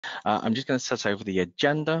I'm just going to set over the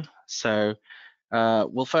agenda. So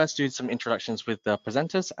we'll first do some introductions with the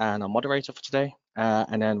presenters and our moderator for today,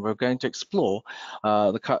 and then we're going to explore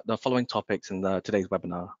the following topics in today's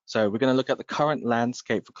webinar. So we're going to look at the current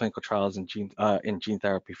landscape for clinical trials in gene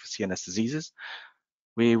therapy for CNS diseases.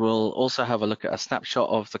 We will also have a look at a snapshot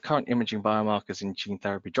of the current imaging biomarkers in gene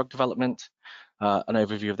therapy drug development, an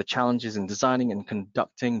overview of the challenges in designing and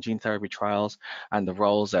conducting gene therapy trials and the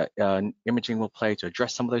roles that imaging will play to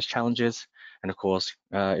address some of those challenges. And of course,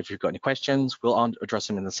 if you've got any questions, we'll address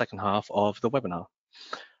them in the second half of the webinar.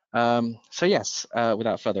 So yes,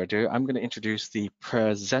 without further ado, I'm going to introduce the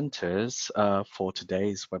presenters for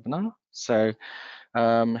today's webinar. So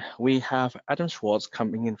we have Adam Schwarz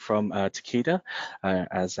coming in from Takeda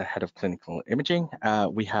as the head of clinical imaging.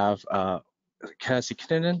 We have Kirsi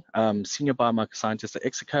Kinnunen, senior biomarker scientist at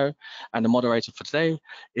Ixico, and the moderator for today,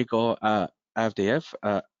 Igor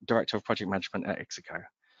Avdeyev, director of project management at Ixico.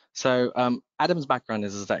 So Adam's background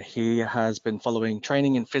is that he has been following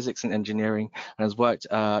training in physics and engineering and has worked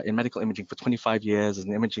in medical imaging for 25 years as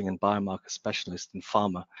an imaging and biomarker specialist in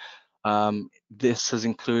pharma. This has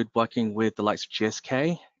included working with the likes of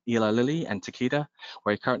GSK, Eli Lilly, and Takeda,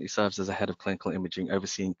 where he currently serves as a head of clinical imaging,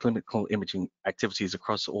 overseeing clinical imaging activities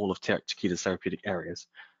across all of Takeda's therapeutic areas.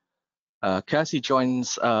 Kirsi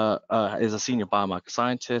joins is a senior biomarker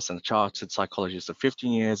scientist and a chartered psychologist of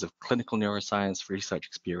 15 years of clinical neuroscience research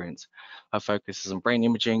experience. Her focus is on brain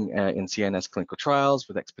imaging in CNS clinical trials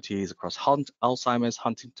with expertise across Alzheimer's,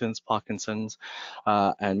 Huntington's, Parkinson's,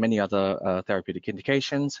 and many other therapeutic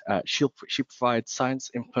indications. She provides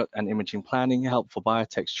science input and imaging planning help for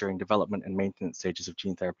biotechs during development and maintenance stages of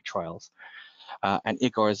gene therapy trials. And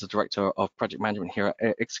Igor is the director of project management here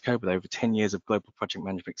at Ixico with over 10 years of global project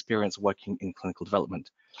management experience working in clinical development.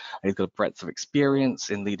 He's got a breadth of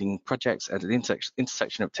experience in leading projects at an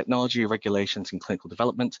intersection of technology, regulations, and clinical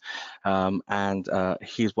development. And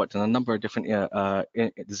he's worked on a number of different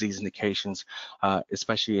disease indications,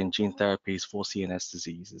 especially in gene therapies for CNS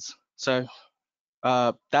diseases. So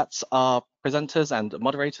that's our presenters and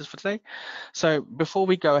moderators for today. So before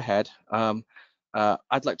we go ahead,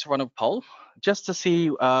 I'd like to run a poll just to see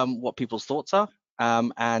what people's thoughts are.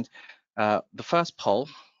 And the first poll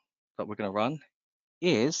that we're going to run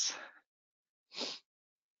is,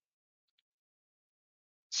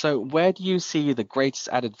 so where do you see the greatest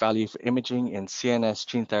added value for imaging in CNS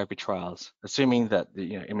gene therapy trials, assuming that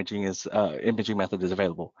imaging method is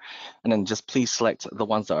available? And then just please select the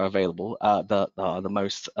ones that are available that are the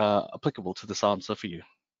most applicable to this answer for you.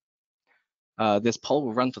 This poll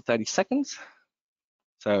will run for 30 seconds.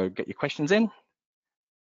 So get your questions in.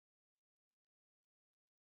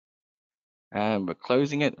 And we're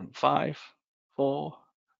closing it in 5, 4,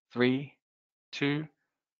 3, 2,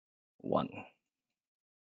 1.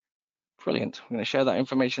 Brilliant. I'm going to share that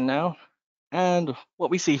information now. And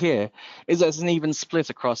what we see here is there's an even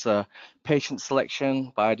split across patient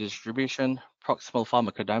selection, biodistribution, proximal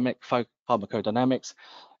pharmacodynamics,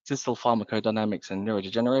 distal pharmacodynamics and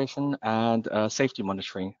neurodegeneration, and safety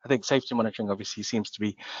monitoring. I think safety monitoring obviously seems to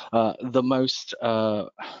be the most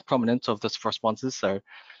prominent of the responses. So,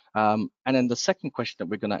 and then the second question that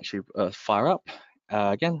we're going to actually fire up,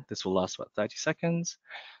 again, this will last about 30 seconds.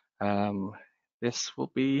 This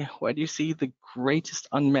will be, where do you see the greatest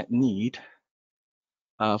unmet need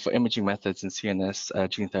for imaging methods in CNS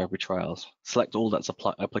gene therapy trials? Select all that's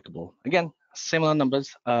applicable. Again, similar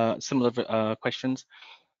numbers, similar questions.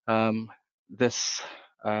 This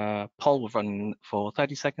poll will run for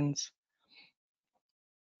 30 seconds.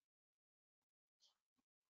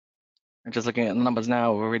 And just looking at the numbers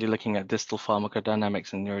now, we're really looking at distal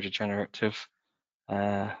pharmacodynamics and neurodegenerative.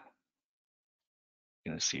 Going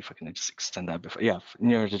to see if I can just extend that before. Yeah,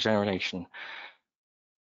 neurodegeneration.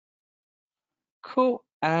 Cool.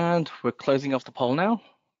 And we're closing off the poll now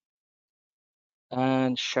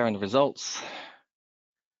and sharing the results.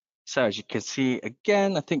 So as you can see,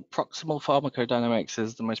 again, I think proximal pharmacodynamics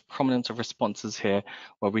is the most prominent of responses here,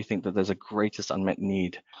 where we think that there's a greatest unmet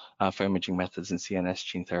need for imaging methods in CNS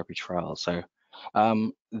gene therapy trials. So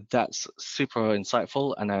that's super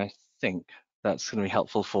insightful, and I think that's going to be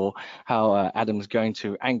helpful for how Adam's going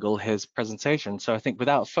to angle his presentation. So I think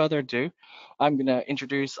without further ado, I'm going to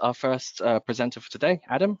introduce our first presenter for today,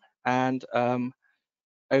 Adam, and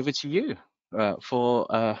over to you for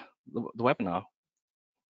the webinar.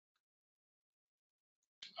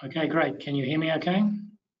 Okay, great. Can you hear me okay?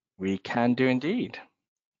 We can do indeed.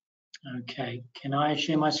 Okay, can I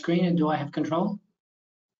share my screen and do I have control?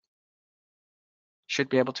 Should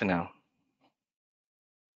be able to now.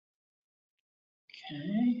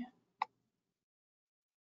 Okay.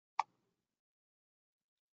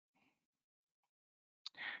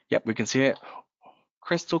 Yep, we can see it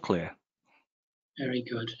crystal clear. Very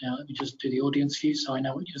good. Now let me just do the audience view so I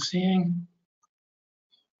know what you're seeing.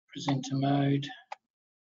 Presenter mode.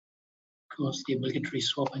 Of course, the obligatory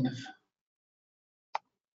swapping of.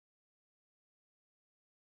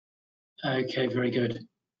 Okay, very good.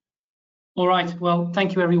 All right, well,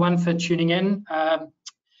 thank you everyone for tuning in.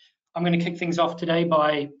 I'm going to kick things off today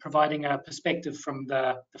by providing a perspective from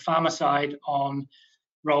the pharma side on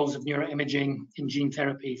roles of neuroimaging in gene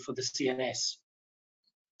therapy for the CNS.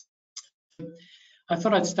 I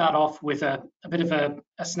thought I'd start off with a bit of a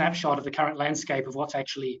snapshot of the current landscape of what's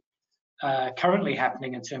actually currently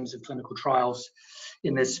happening in terms of clinical trials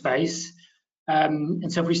in this space.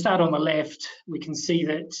 And so if we start on the left, we can see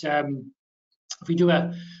that if we do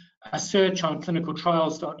a search on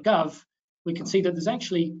clinicaltrials.gov, we can see that there's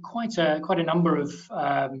actually quite a number of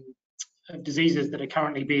diseases that are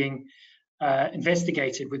currently being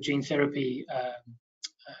investigated with gene therapy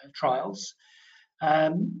trials.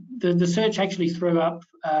 The search actually threw up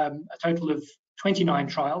a total of 29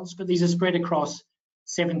 trials, but these are spread across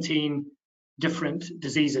 17 different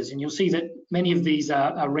diseases. And you'll see that many of these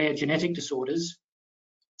are rare genetic disorders.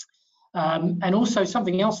 And also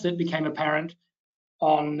something else that became apparent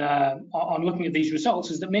on looking at these results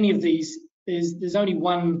is that many of these, there's only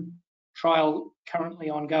one trial currently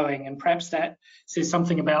ongoing, and perhaps that says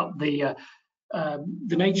something about the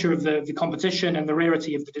nature of the competition and the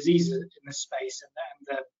rarity of the diseases in this space,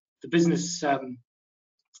 and the business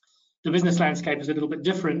landscape is a little bit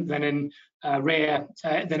different than in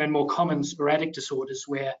more common sporadic disorders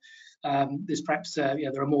where there's perhaps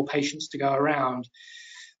there are more patients to go around.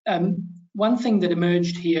 One thing that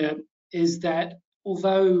emerged here is that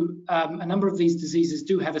although a number of these diseases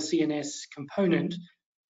do have a CNS component,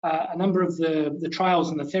 a number of the trials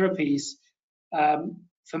and the therapies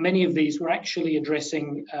for many of these were actually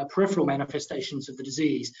addressing peripheral manifestations of the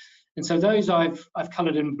disease. And so those I've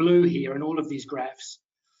coloured in blue here in all of these graphs,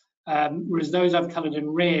 whereas those I've coloured in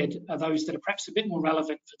red are those that are perhaps a bit more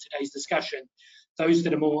relevant for today's discussion, those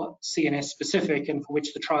that are more CNS specific and for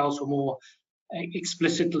which the trials were more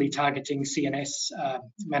explicitly targeting CNS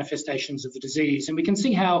manifestations of the disease. And we can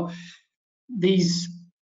see how these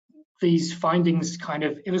findings kind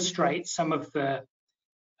of illustrate some of the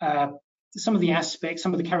aspects,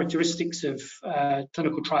 some of the characteristics of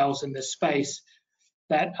clinical trials in this space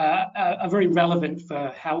that are very relevant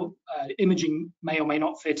for how imaging may or may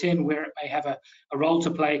not fit in, where it may have a role to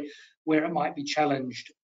play, where it might be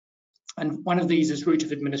challenged. And one of these is route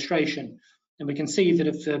of administration. And we can see that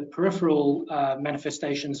if the peripheral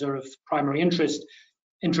manifestations are of primary interest,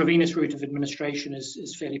 intravenous route of administration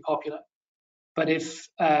is fairly popular. But if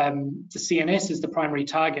the CNS is the primary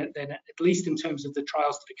target, then at least in terms of the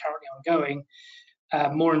trials that are currently ongoing,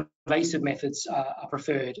 more invasive methods are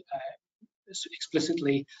preferred,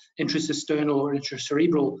 explicitly intracisterna or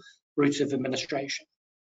intracerebral routes of administration.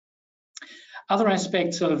 Other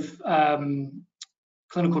aspects of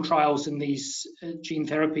clinical trials in these gene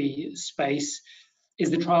therapy space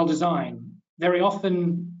is the trial design. Very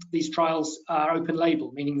often these trials are open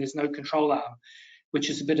label, meaning there's no control arm, which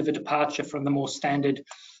is a bit of a departure from the more standard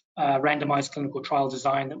randomized clinical trial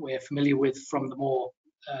design that we're familiar with from the more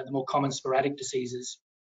common sporadic diseases.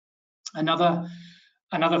 Another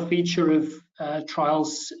feature of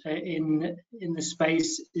trials in this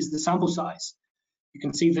space is the sample size. You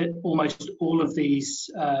can see that almost all of these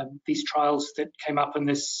trials that came up in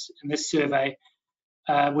this survey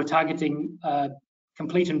were targeting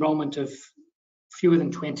complete enrollment of fewer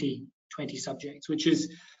than 20 subjects, which is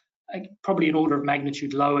probably an order of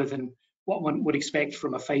magnitude lower than what one would expect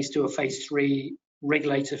from a phase 2 or phase 3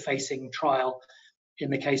 regulator-facing trial in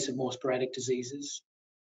the case of more sporadic diseases.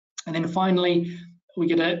 And then finally, we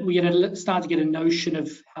start to get a notion of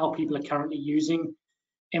how people are currently using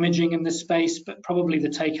imaging in this space, but probably the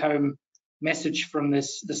take-home message from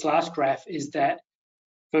this last graph is that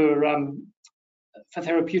for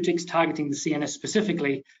therapeutics targeting the CNS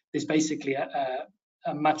specifically, there's basically a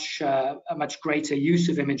much greater use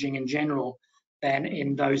of imaging in general than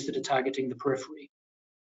in those that are targeting the periphery.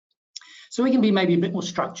 So we can be maybe a bit more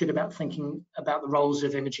structured about thinking about the roles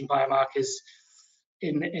of imaging biomarkers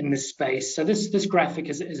in this space. So this graphic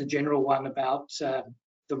is a general one about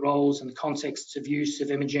the roles and the contexts of use of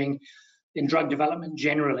imaging in drug development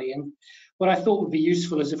generally. And what I thought would be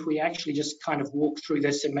useful is if we actually just kind of walk through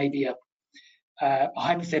this in maybe a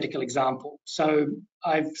hypothetical example. So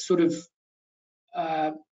I've sort of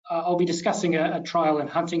I'll be discussing a trial in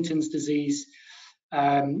Huntington's disease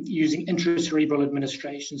using intracerebral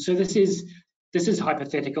administration. So this is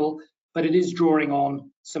hypothetical, but it is drawing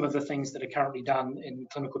on some of the things that are currently done in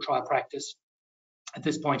clinical trial practice at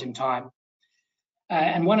this point in time.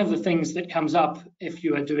 And one of the things that comes up if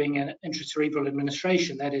you are doing an intracerebral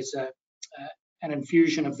administration, that is an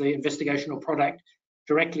infusion of the investigational product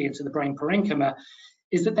directly into the brain parenchyma,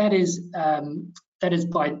 is that is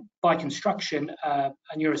by construction a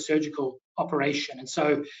neurosurgical operation. And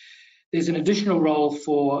so there's an additional role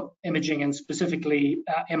for imaging, and specifically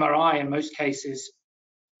MRI in most cases,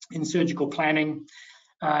 in surgical planning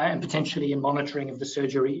and potentially in monitoring of the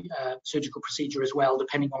surgical procedure as well,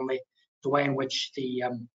 depending on the way in which the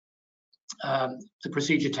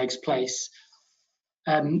procedure takes place.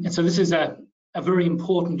 And so this is a very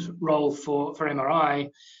important role for MRI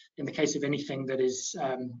in the case of anything that is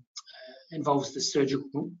involves the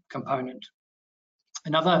surgical component.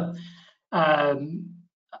 Another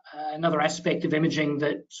aspect of imaging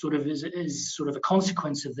that is sort of a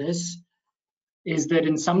consequence of this is that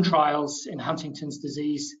in some trials in Huntington's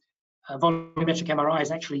disease, volumetric MRI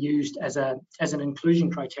is actually used as an inclusion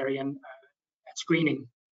criterion at screening.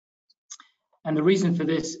 And the reason for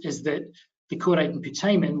this is that the caudate and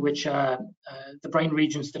putamen, which are the brain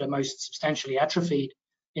regions that are most substantially atrophied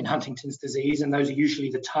in Huntington's disease, and those are usually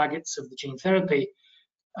the targets of the gene therapy,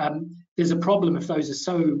 there's a problem if those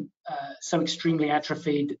are so extremely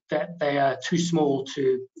atrophied that they are too small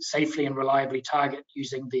to safely and reliably target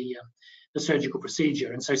using the surgical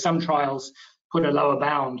procedure. And so some trials put a lower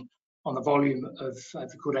bound on the volume of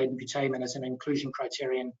the caudate and putamen as an inclusion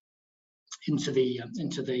criterion into the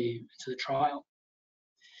trial.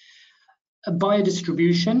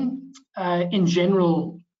 Biodistribution, in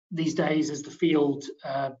general, these days, as the field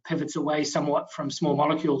pivots away somewhat from small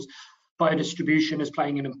molecules, biodistribution is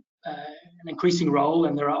playing an increasing role,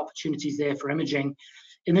 and there are opportunities there for imaging.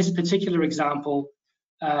 In this particular example,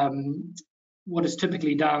 what is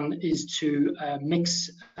typically done is to mix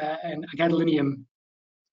a gadolinium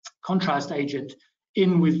contrast agent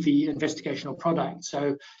in with the investigational product.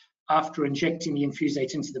 So after injecting the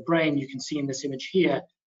infusate into the brain, you can see in this image here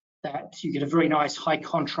that you get a very nice high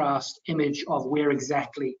contrast image of where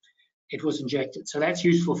exactly it was injected. So that's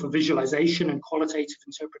useful for visualization and qualitative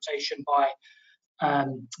interpretation by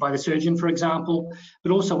the surgeon, for example,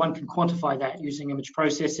 but also one can quantify that using image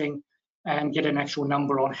processing and get an actual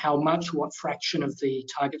number on how much, what fraction of the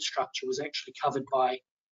target structure was actually covered by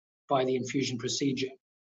the infusion procedure.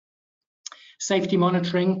 Safety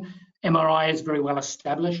monitoring. MRI is very well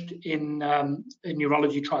established in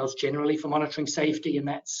neurology trials generally for monitoring safety, and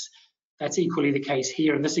that's equally the case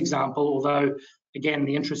here in this example, although, again,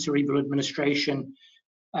 the intracerebral administration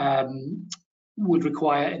would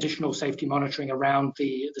require additional safety monitoring around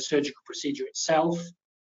the surgical procedure itself.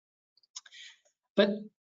 But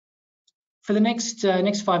for the next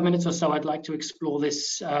 5 minutes or so, I'd like to explore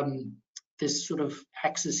this sort of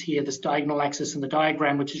axis here, this diagonal axis in the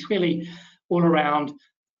diagram, which is really all around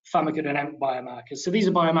pharmacodynamic biomarkers. So these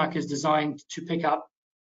are biomarkers designed to pick up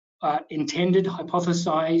intended,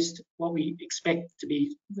 hypothesized, what we expect to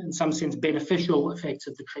be, in some sense, beneficial effects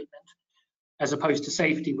of the treatment, as opposed to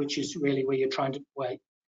safety, which is really where you're going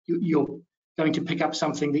to pick up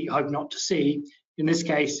something that you hope not to see. In this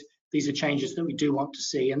case, these are changes that we do want to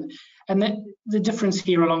see, and the difference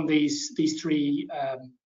here along these three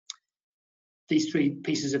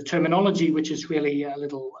pieces of terminology, which is really a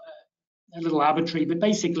little arbitrary, but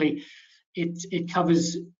basically it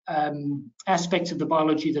covers aspects of the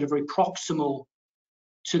biology that are very proximal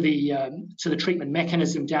to the treatment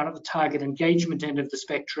mechanism down at the target engagement end of the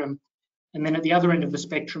spectrum, and then at the other end of the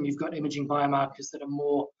spectrum you've got imaging biomarkers that are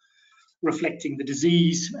more reflecting the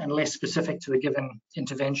disease and less specific to a given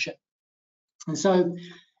intervention. And so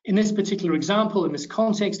in this particular example, in this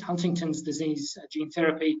context, Huntington's disease gene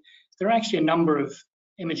therapy, there are actually a number of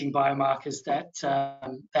imaging biomarkers that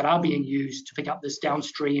are being used to pick up this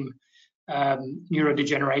downstream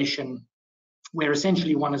neurodegeneration, where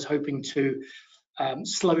essentially one is hoping to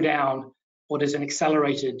slow down what is an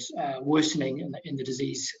accelerated worsening in the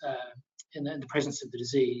disease, in the presence of the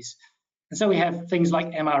disease. And so we have things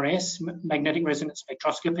like MRS, magnetic resonance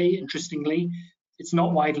spectroscopy. Interestingly, it's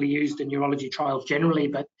not widely used in neurology trials generally,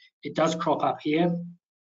 but it does crop up here,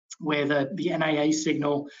 where the NAA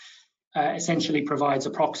signal essentially provides a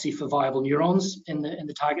proxy for viable neurons in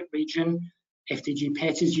the target region. FDG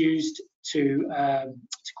PET is used to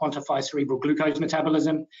quantify cerebral glucose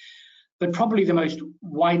metabolism, but probably the most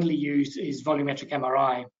widely used is volumetric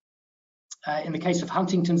MRI. In the case of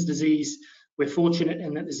Huntington's disease, we're fortunate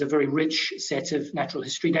in that there's a very rich set of natural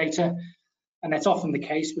history data, and that's often the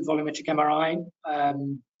case with volumetric MRI.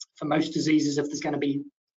 For most diseases, if there's going to be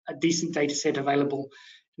a decent data set available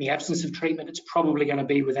in the absence of treatment, it's probably going to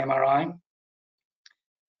be with MRI.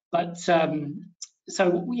 But so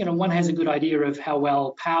one has a good idea of how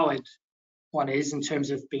well powered one is in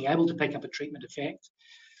terms of being able to pick up a treatment effect.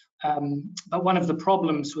 But one of the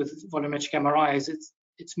problems with volumetric MRI is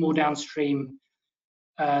it's more downstream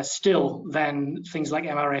still than things like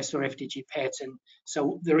MRS or FDG PET, and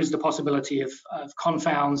so there is the possibility of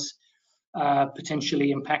confounds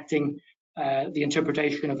potentially impacting the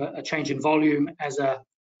interpretation of a change in volume as a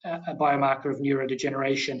biomarker of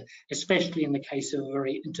neurodegeneration, especially in the case of a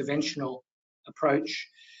very interventional approach,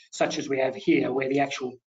 such as we have here, where the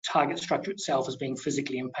actual target structure itself is being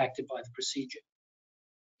physically impacted by the procedure.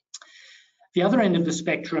 The other end of the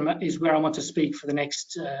spectrum is where I want to speak for the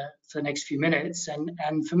next few minutes,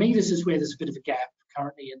 and for me this is where there's a bit of a gap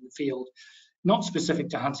currently in the field, not specific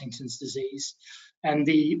to Huntington's disease. And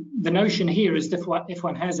the notion here is that if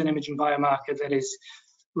one has an imaging biomarker that is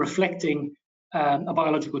reflecting a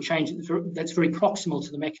biological change that's very proximal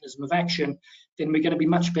to the mechanism of action, then we're going to be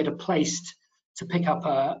much better placed to pick up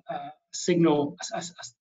a signal,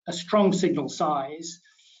 a strong signal size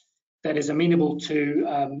that is amenable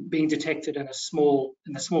to being detected in a small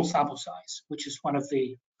sample size, which is one of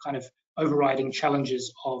the kind of overriding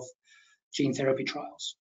challenges of gene therapy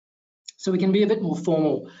trials. So we can be a bit more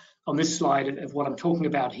formal on this slide of what I'm talking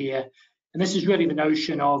about here, and this is really the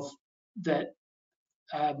notion of that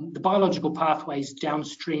the biological pathways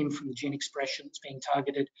downstream from the gene expression that's being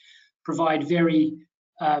targeted provide very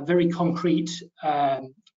concrete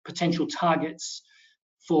potential targets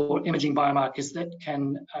for imaging biomarkers that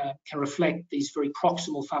can reflect these very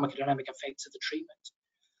proximal pharmacodynamic effects of the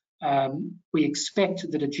treatment. We expect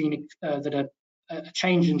that a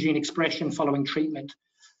change in gene expression following treatment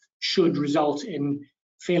should result in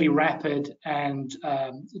fairly rapid and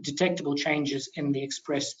detectable changes in the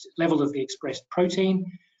expressed level of the expressed protein,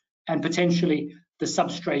 and potentially the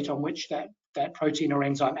substrate on which that protein or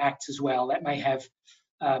enzyme acts as well. That may have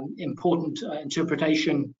important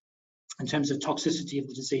interpretation in terms of toxicity of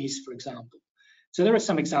the disease, for example. So there are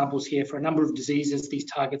some examples here for a number of diseases. These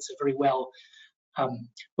targets are very well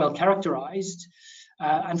characterized.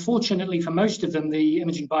 Unfortunately, for most of them, the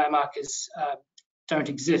imaging biomarkers don't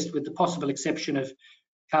exist, with the possible exception of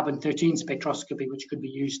carbon-13 spectroscopy, which could be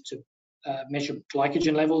used to measure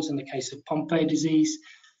glycogen levels in the case of Pompe disease.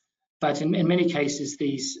 But in many cases,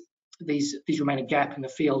 these remain a gap in the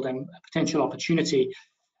field and a potential opportunity.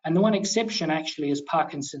 And the one exception actually is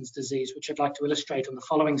Parkinson's disease, which I'd like to illustrate on the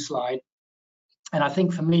following slide. And I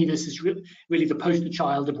think for me, this is really the poster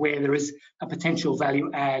child of where there is a potential value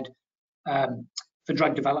add for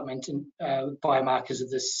drug development in biomarkers of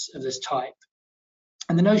this type.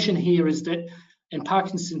 And the notion here is that in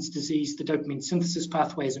Parkinson's disease, the dopamine synthesis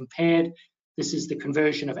pathway is impaired. This is the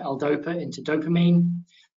conversion of L-DOPA into dopamine.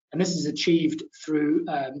 And this is achieved through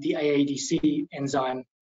the AADC enzyme,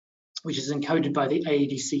 which is encoded by the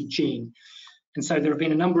AADC gene. And so there have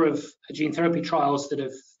been a number of gene therapy trials that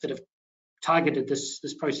have targeted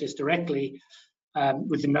this process directly,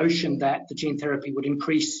 with the notion that the gene therapy would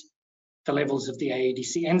increase the levels of the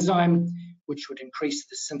AADC enzyme, which would increase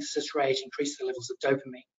the synthesis rate, increase the levels of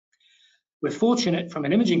dopamine. We're fortunate from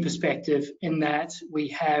an imaging perspective in that we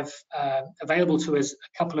have available to us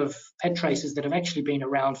a couple of PET tracers that have actually been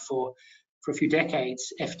around for a few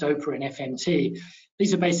decades, F-DOPA and FMT.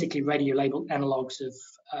 These are basically radio-labeled analogs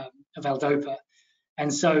of L-DOPA.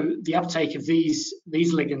 And so the uptake of these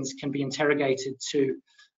ligands can be interrogated to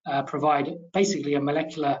provide basically a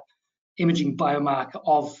molecular imaging biomarker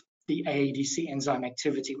of the AADC enzyme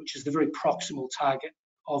activity, which is the very proximal target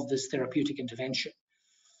of this therapeutic intervention.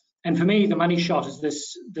 And for me, the money shot is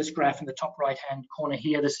this graph in the top right-hand corner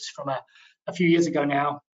here. This is from a few years ago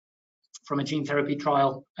now, from a gene therapy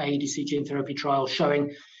trial, AADC gene therapy trial,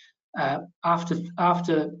 showing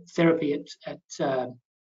after therapy at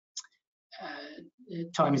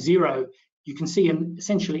time 0, you can see in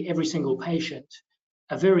essentially every single patient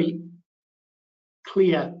a very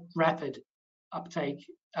clear, rapid uptake,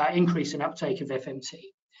 increase in uptake of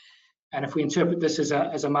FMT. And if we interpret this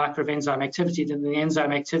as a marker of enzyme activity, then the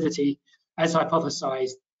enzyme activity, as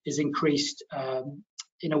hypothesized, is increased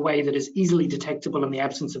in a way that is easily detectable in the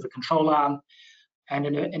absence of a control arm and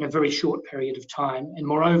in a very short period of time. And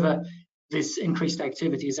moreover, this increased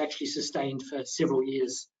activity is actually sustained for several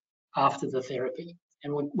years after the therapy.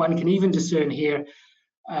 And one can even discern here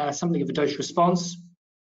something of a dose response.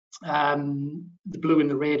 The blue and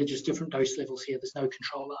the red are just different dose levels here. There's no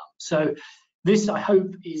control arm. So this, I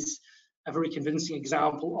hope, is a very convincing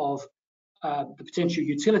example of the potential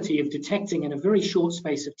utility of detecting in a very short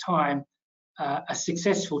space of time a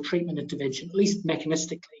successful treatment intervention, at least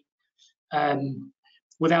mechanistically,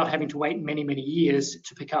 without having to wait many, many years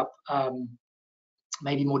to pick up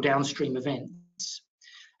maybe more downstream events.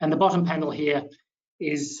 And the bottom panel here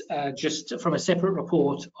is just from a separate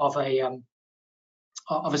report of a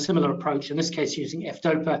of a similar approach, in this case using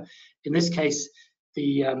F-DOPA. In this case,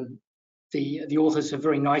 the authors have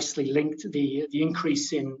very nicely linked the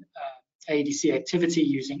increase in ADC activity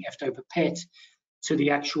using F-DOPA PET to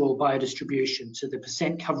the actual biodistribution, to the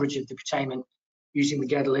percent coverage of the putamen using the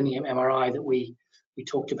gadolinium MRI that we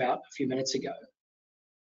talked about a few minutes ago.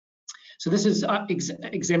 So this is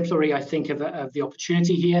exemplary, I think, of the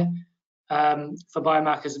opportunity here for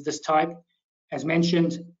biomarkers of this type. As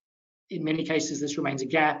mentioned, in many cases, this remains a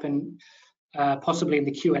gap, and possibly in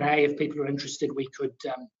the Q&A, if people are interested, we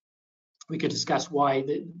could discuss why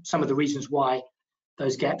some of the reasons why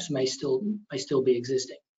those gaps may still be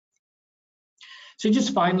existing. So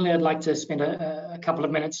just finally, I'd like to spend a couple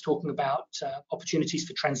of minutes talking about opportunities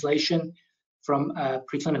for translation from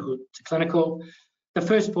preclinical to clinical. The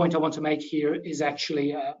first point I want to make here is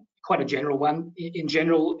actually quite a general one. In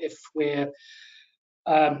general, if we're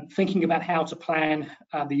thinking about how to plan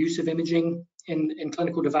the use of imaging in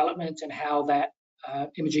clinical development and how that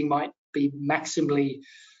imaging might be maximally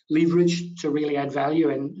leveraged to really add value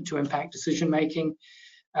and to impact decision making,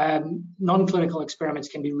 non-clinical experiments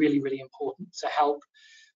can be really, really important to help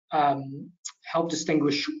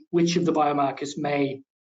distinguish which of the biomarkers may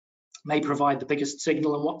provide the biggest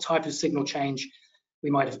signal and what type of signal change we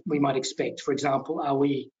might expect. For example, are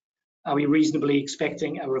we reasonably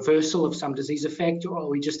expecting a reversal of some disease effect, or are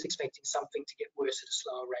we just expecting something to get worse at a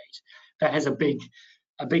slower rate? That has a big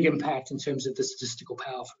impact in terms of the statistical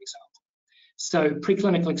power, for example. So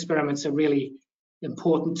preclinical experiments are really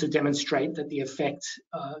important to demonstrate that the effect,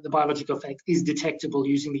 the biological effect, is detectable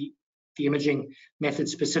using the imaging method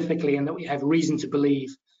specifically, and that we have reason to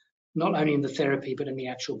believe not only in the therapy but in the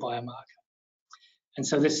actual biomarker. And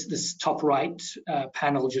so this top right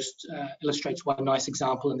panel just illustrates one nice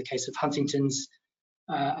example in the case of Huntington's,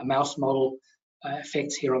 a mouse model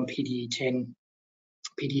effects here on PDE10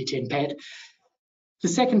 PET. The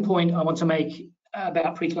second point I want to make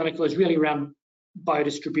about preclinical is really around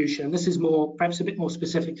biodistribution. This is perhaps a bit more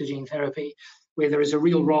specific to gene therapy, where there is a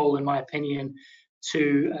real role, in my opinion,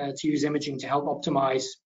 to use imaging to help optimize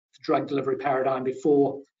the drug delivery paradigm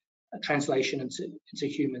before translation into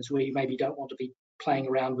humans, where you maybe don't want to be playing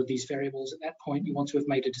around with these variables at that point. You want to have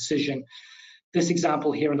made a decision. This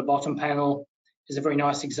example here in the bottom panel is a very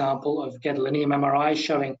nice example of gadolinium MRI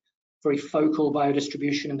showing very focal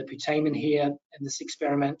biodistribution in the putamen here in this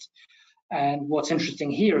experiment. And what's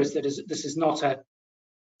interesting here is that this is not a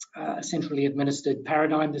centrally administered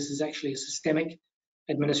paradigm. This is actually a systemic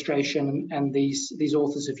administration, and these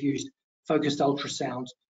authors have used focused ultrasound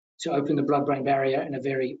to open the blood-brain barrier in a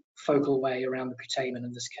very focal way around the putamen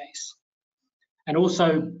in this case. And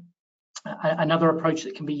also, another approach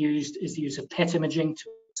that can be used is the use of PET imaging to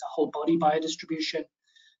whole body biodistribution.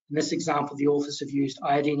 In this example, the authors have used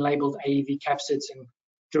iodine-labeled AAV capsids and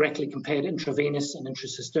directly compared intravenous and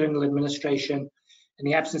intracisternal administration. In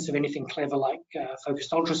the absence of anything clever like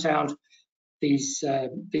focused ultrasound, these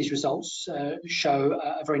results show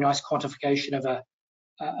a very nice quantification of a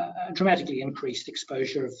dramatically increased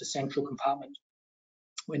exposure of the central compartment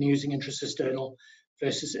when using intracisternal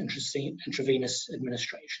versus intravenous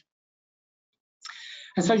administration.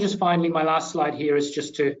 And so just finally, my last slide here is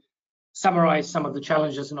just to summarize some of the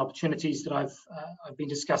challenges and opportunities that I've been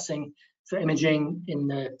discussing for imaging in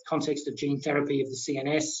the context of gene therapy of the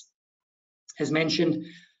CNS. As mentioned,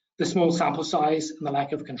 the small sample size and the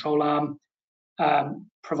lack of a control arm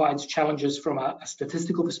provides challenges from a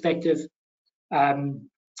statistical perspective.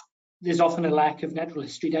 There's often a lack of natural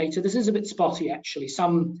history data. This is a bit spotty, actually.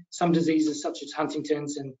 Some diseases, such as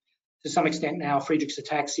Huntington's and to some extent now Friedreich's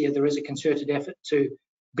ataxia, there is a concerted effort to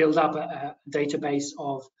build up a database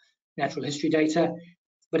of natural history data,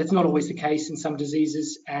 but it's not always the case in some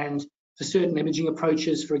diseases. And for certain imaging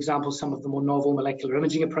approaches, for example, some of the more novel molecular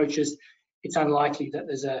imaging approaches, it's unlikely that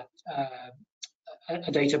there's a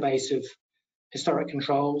database of historic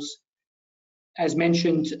controls. As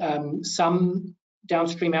mentioned, some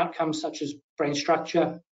downstream outcomes, such as brain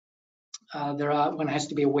structure, one has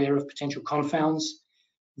to be aware of potential confounds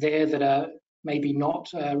there that are maybe not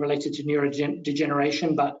related to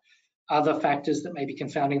neurodegeneration, but other factors that may be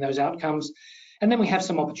confounding those outcomes. And then we have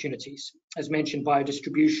some opportunities. As mentioned,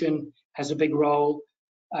 biodistribution has a big role.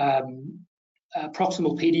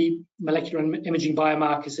 Proximal PD molecular imaging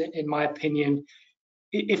biomarkers, in my opinion,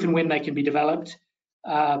 if and when they can be developed,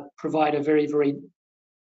 provide a very, very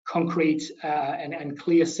concrete and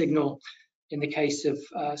clear signal in the case of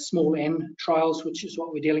small n trials, which is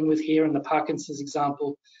what we're dealing with here. And the Parkinson's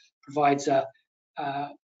example provides a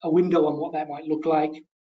window on what that might look like.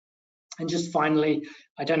 And just finally,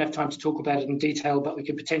 I don't have time to talk about it in detail, but we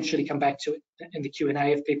could potentially come back to it in the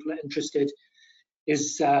Q&A if people are interested.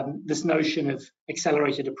 is this notion of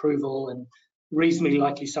accelerated approval and reasonably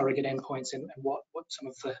likely surrogate endpoints, and what some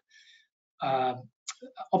of the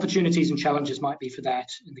opportunities and challenges might be for that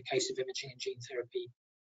in the case of imaging and gene therapy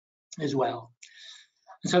as well.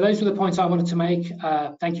 And so those were the points I wanted to make.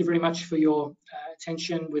 Thank you very much for your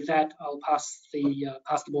attention. With that, I'll pass the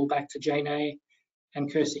ball back to Jane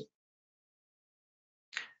and Kirsty.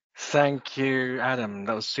 Thank you, Adam.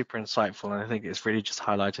 That was super insightful, and I think it's really just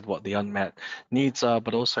highlighted what the unmet needs are,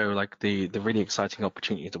 but also like the really exciting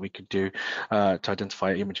opportunities that we could do to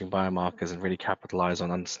identify imaging biomarkers and really capitalize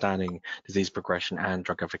on understanding disease progression and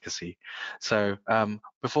drug efficacy. So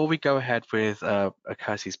before we go ahead with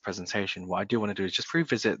Kirsty's presentation, what I do want to do is just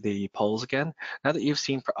revisit the polls again. Now that you've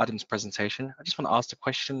seen Adam's presentation, I just want to ask the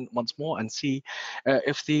question once more and see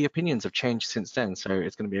if the opinions have changed since then. So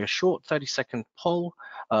it's going to be a short 30-second poll.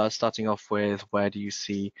 Starting off with, where do you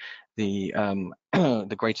see the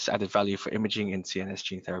the greatest added value for imaging in CNS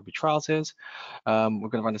gene therapy trials is? We're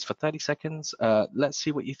going to run this for 30 seconds. Let's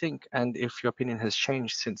see what you think, and if your opinion has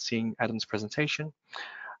changed since seeing Adam's presentation.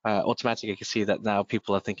 Automatically, you can see that now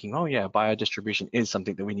people are thinking, oh yeah, biodistribution is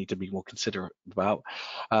something that we need to be more considerate about.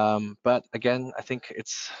 But again, I think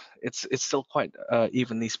it's still quite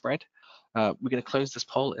evenly spread. We're going to close this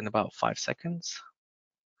poll in about 5 seconds.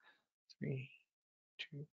 3,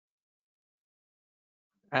 2,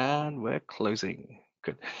 and we're closing.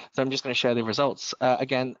 Good. So I'm just going to share the results.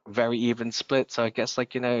 Again, very even split. So I guess,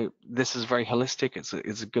 like, you know, this is very holistic.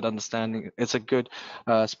 It's a good understanding. It's a good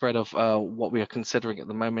spread of what we are considering at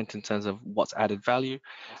the moment in terms of what's added value.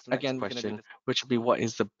 Again, question, which would be, what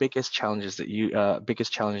is the biggest challenges that you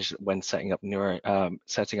biggest challenge when setting up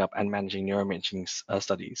and managing neuroimaging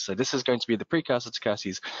studies? So this is going to be the precursor to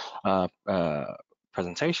Kirsty's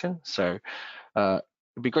presentation. So it'd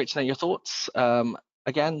be great to know your thoughts.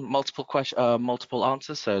 Again, multiple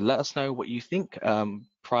answers. So let us know what you think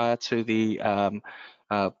prior to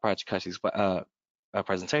Kirsty's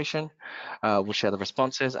presentation. We'll share the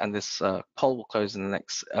responses, and this poll will close in the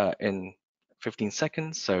next in 15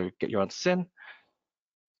 seconds. So get your answers in. You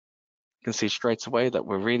can see straight away that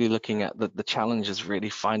we're really looking at the challenge is really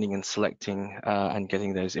finding and selecting and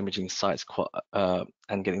getting those imaging sites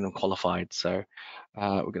and getting them qualified. So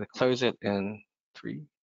we're going to close it in 3,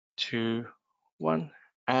 2, 1,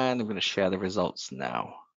 and I'm going to share the results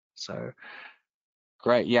now. So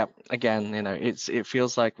great. Yeah, again, you know, it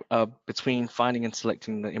feels like between finding and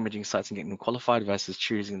selecting the imaging sites and getting them qualified versus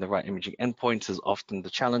choosing the right imaging endpoints is often the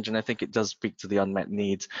challenge, and I think it does speak to the unmet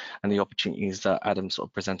needs and the opportunities that Adam sort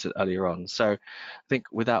of presented earlier on. So I think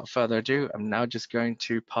without further ado, I'm now just going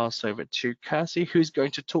to pass over to Kirsty, who's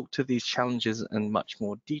going to talk to these challenges in much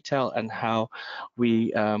more detail and how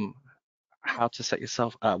we how to set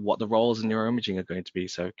yourself what the roles in neuroimaging are going to be.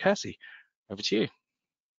 So Kirsty, over to you.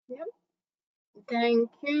 Yep. Thank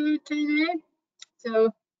you, Jane. So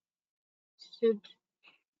should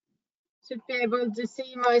be able to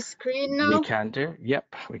see my screen now. We can do.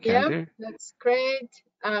 Yep, we can do. That's great.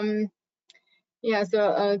 Yeah, so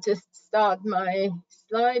I'll just start my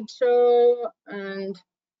slideshow, and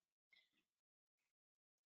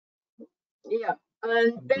yeah,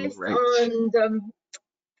 and based on the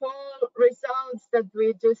poll results that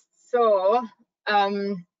we just saw,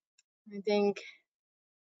 I think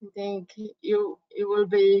you will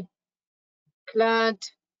be glad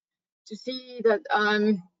to see that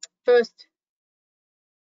I'm first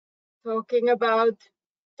talking about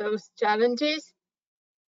those challenges.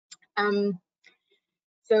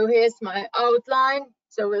 So here's my outline.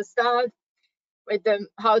 So we'll start with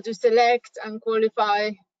how to select and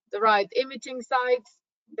qualify the right imaging sites.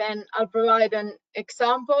 Then I'll provide an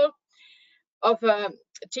example of a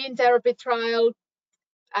gene therapy trial,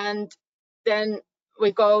 and then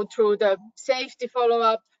we go through the safety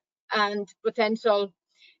follow-up and potential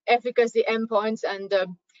efficacy endpoints and the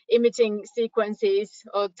imaging sequences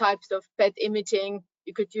or types of PET imaging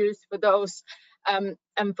you could use for those. And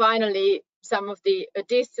finally, some of the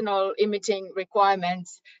additional imaging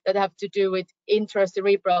requirements that have to do with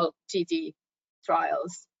intracerebral GT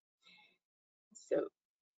trials. So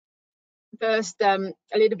first, a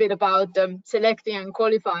little bit about selecting and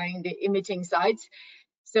qualifying the imaging sites.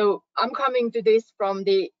 So I'm coming to this from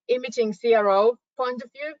the imaging CRO point of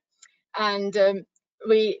view, and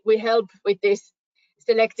we help with this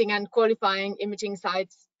selecting and qualifying imaging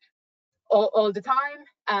sites all the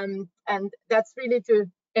time, and that's really to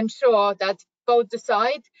ensure that both the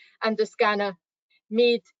site and the scanner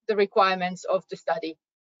meet the requirements of the study.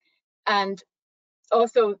 And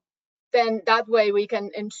also then that way we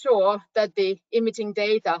can ensure that the imaging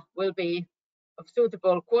data will be of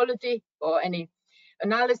suitable quality for any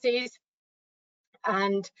analyses.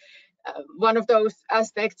 And One of those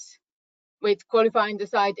aspects with qualifying the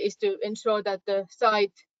site is to ensure that the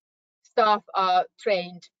site staff are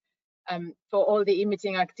trained for all the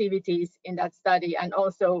imaging activities in that study, and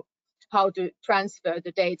also how to transfer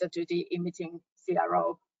the data to the imaging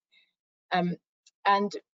CRO.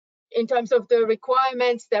 And in terms of the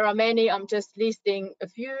requirements, there are many. I'm just listing a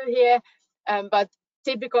few here, but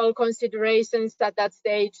typical considerations at that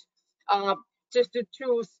stage are just to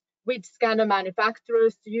choose which scanner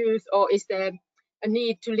manufacturers to use, or is there a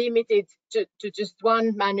need to limit it to just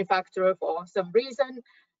one manufacturer for some reason?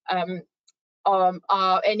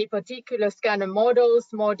 Are any particular scanner models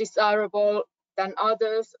more desirable than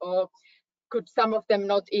others, or could some of them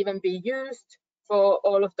not even be used for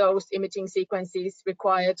all of those imaging sequences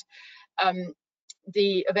required?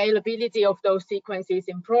 The availability of those sequences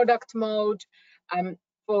in product mode.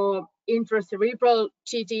 For intracerebral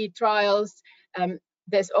GT trials,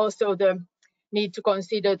 there's also the need to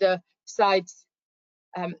consider the site's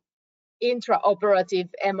intraoperative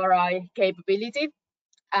MRI capability,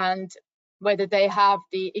 and whether they have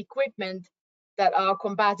the equipment that are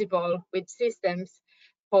compatible with systems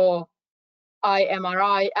for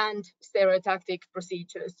iMRI and stereotactic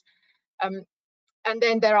procedures. And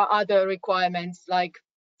then there are other requirements like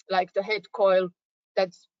the head coil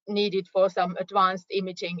that's needed for some advanced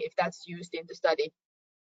imaging if that's used in the study.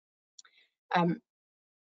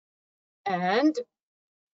 And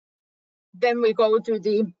then we go to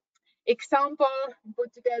the example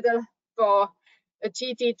put together for a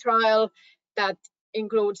GT trial that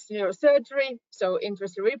includes neurosurgery, so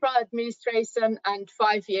intracerebral administration, and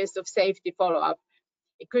 5 years of safety follow-up.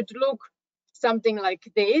 It could look something like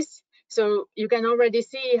this. So you can already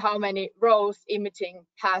see how many rows imaging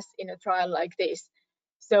has in a trial like this.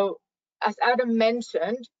 So as Adam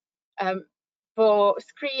mentioned, for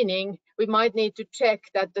screening, we might need to check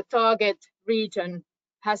that the target region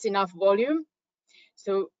has enough volume.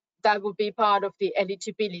 So that would be part of the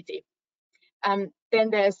eligibility. Then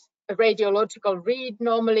there's a radiological read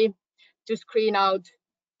normally to screen out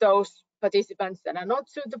those participants that are not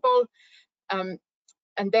suitable.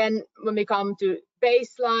 And then when we come to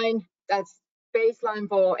baseline, that's baseline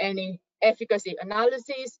for any efficacy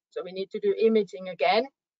analysis. So we need to do imaging again.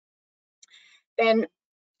 Then,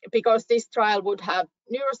 because this trial would have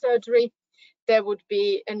neurosurgery, there would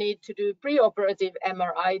be a need to do preoperative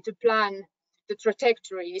MRI to plan the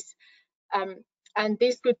trajectories. And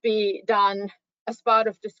this could be done as part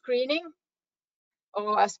of the screening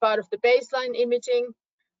or as part of the baseline imaging,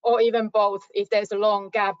 or even both if there's a long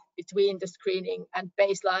gap between the screening and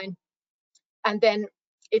baseline. And then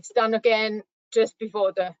it's done again just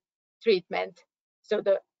before the treatment. So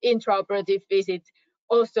the intraoperative visit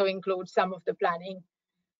also includes some of the planning.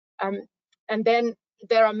 And then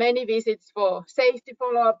there are many visits for safety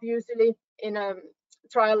follow-up usually in a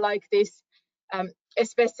trial like this,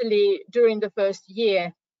 especially during the first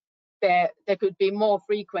year, there could be more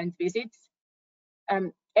frequent visits.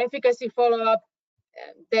 Efficacy follow-up,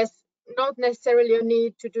 there's not necessarily a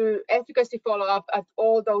need to do efficacy follow-up at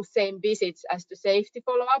all those same visits as the safety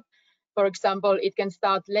follow-up. For example, it can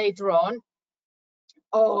start later on,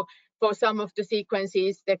 or for some of the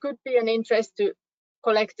sequences, there could be an interest to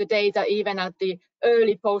collect the data even at the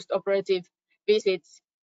early post-operative visits,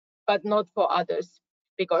 but not for others.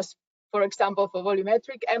 Because, for example, for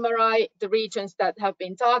volumetric MRI, the regions that have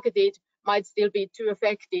been targeted might still be too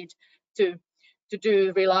affected to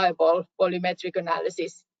do reliable volumetric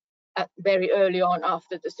analysis very early on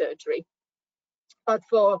after the surgery. But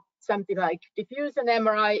for something like diffusion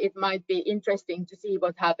MRI, it might be interesting to see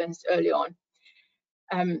what happens early on.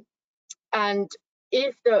 And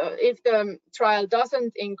if the trial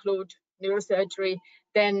doesn't include neurosurgery,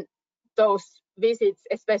 then those visits,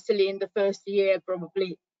 especially in the first year,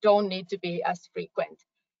 probably don't need to be as frequent.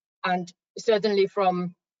 And certainly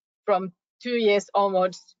from 2 years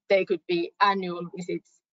onwards, they could be annual visits.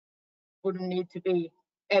 Wouldn't need to be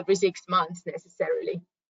every 6 months necessarily.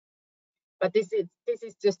 But this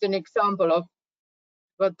is just an example of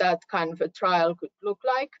what that kind of a trial could look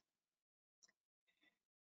like.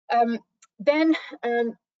 Then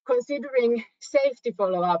considering safety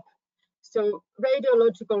follow-up, so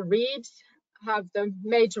radiological reads have the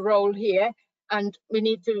major role here, and we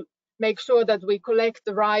need to make sure that we collect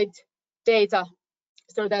the right data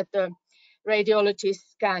so that the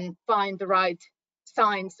radiologists can find the right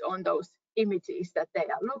signs on those images that they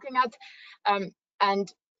are looking at.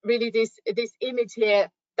 And really this image here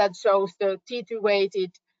that shows the T2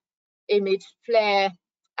 weighted image flare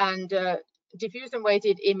and diffusion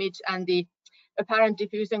weighted image and the apparent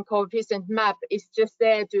diffusion coefficient map is just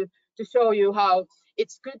there to show you how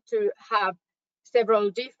it's good to have several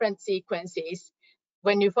different sequences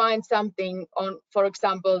when you find something on, for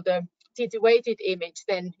example, the TT-weighted image,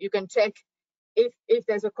 then you can check if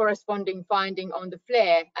there's a corresponding finding on the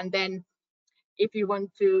flare, and then if you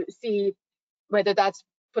want to see whether that's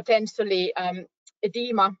potentially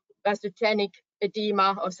edema, vasogenic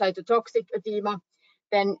edema or cytotoxic edema,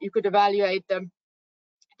 then you could evaluate the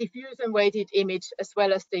diffusion weighted image as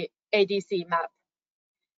well as the ADC map.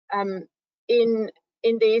 In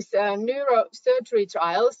these neurosurgery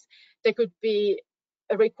trials, there could be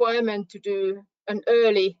a requirement to do an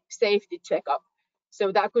early safety checkup.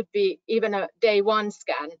 So that could be even a day 1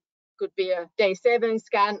 scan, could be a day 7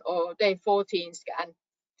 scan or day 14 scan.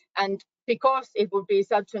 And because it would be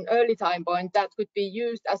such an early time point, that could be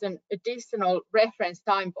used as an additional reference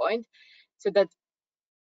time point, so that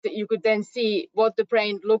you could then see what the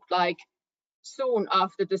brain looked like soon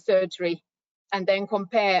after the surgery, and then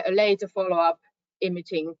compare a later follow-up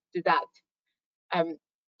imaging to that. In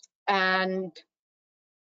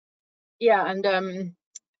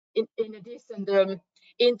addition,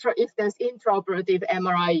 if there's intraoperative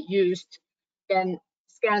MRI used, then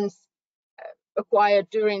scans acquired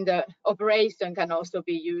during the operation can also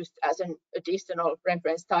be used as an additional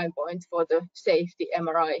reference time point for the safety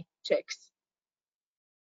MRI checks.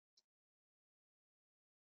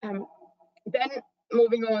 Then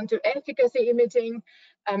moving on to efficacy imaging,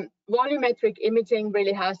 volumetric imaging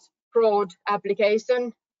really has broad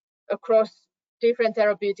application across different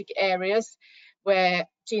therapeutic areas where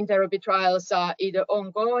gene therapy trials are either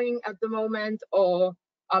ongoing at the moment or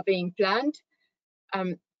are being planned.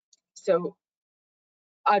 So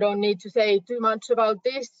I don't need to say too much about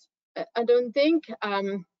this, I don't think.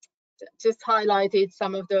 Just highlighted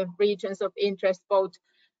some of the regions of interest, both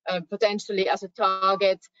potentially as a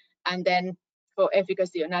target and then for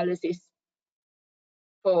efficacy analysis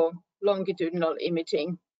for longitudinal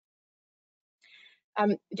imaging.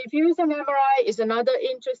 Diffusion MRI is another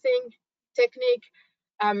interesting technique,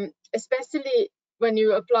 especially when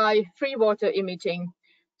you apply free water imaging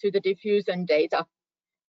to the diffusion data,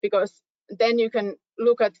 because then you can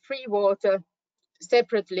look at free water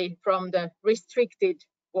separately from the restricted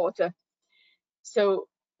water. So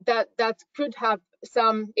that could have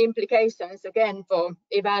some implications again for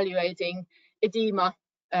evaluating edema,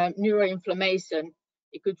 neuroinflammation.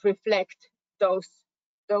 It could reflect those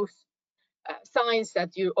signs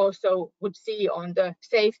that you also would see on the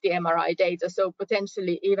safety MRI data. So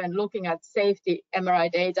potentially even looking at safety MRI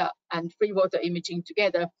data and free water imaging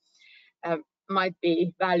together might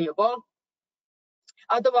be valuable.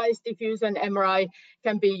 Otherwise, diffusion MRI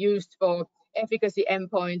can be used for efficacy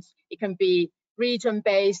endpoints. It can be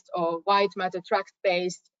region-based or white matter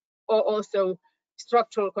tract-based, or also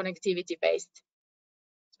structural connectivity-based.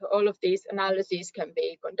 So all of these analyses can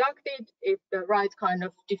be conducted if the right kind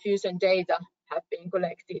of diffusion data have been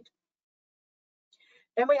collected.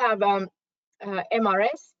 Then we have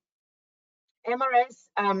MRS. MRS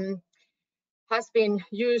has been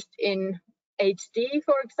used in HD,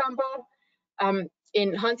 for example.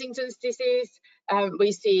 In Huntington's disease,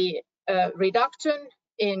 we see a reduction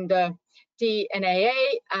in the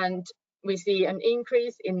DNAA, and we see an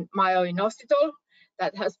increase in myoinositol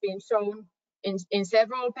that has been shown in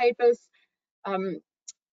several papers.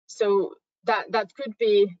 So that could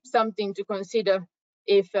be something to consider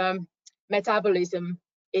if metabolism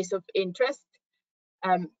is of interest.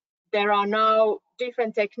 There are now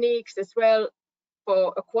different techniques as well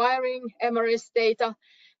for acquiring MRS data.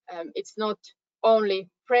 It's not only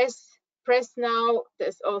press now,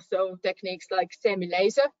 there's also techniques like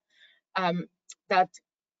semi-laser that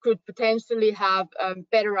could potentially have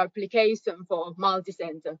better application for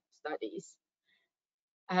multi-center studies.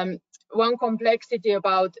 One complexity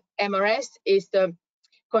about MRS is the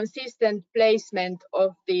consistent placement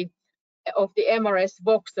of the MRS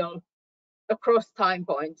voxel across time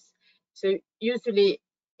points. So usually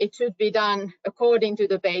it should be done according to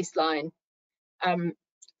the baseline.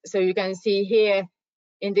 So you can see here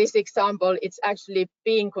in this example, it's actually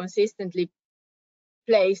being consistently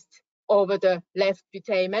placed over the left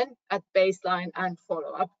putamen at baseline and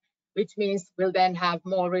follow-up, which means we'll then have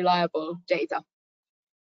more reliable data.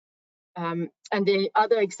 And the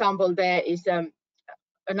other example there is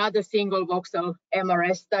another single voxel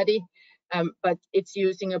MRS study, but it's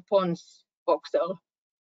using a Pons voxel.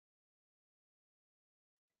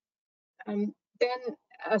 Then,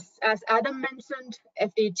 as Adam mentioned,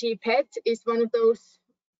 FDG PET is one of those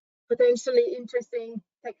potentially interesting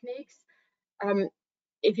techniques.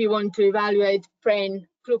 If you want to evaluate brain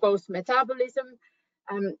glucose metabolism.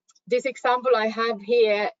 This example I have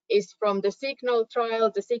here is from the Signal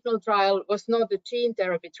trial. The Signal trial was not a gene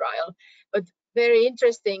therapy trial, but very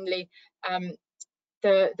interestingly,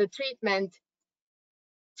 the treatment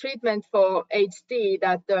treatment for HD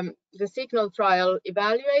that the signal trial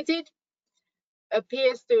evaluated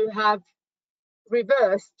appears to have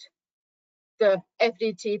reversed the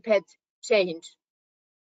FDT PET change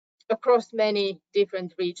across many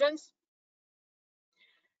different regions.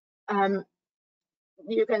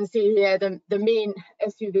 You can see here the mean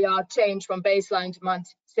SUVR change from baseline to month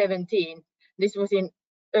 17. This was in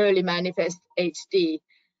early manifest HD,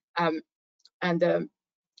 and the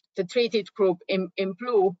treated group in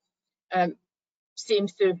blue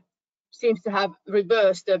seems to have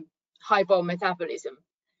reversed the hypometabolism.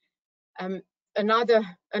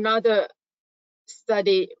 Another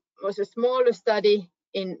study was a smaller study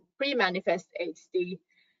in pre-manifest HD,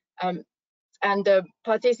 and the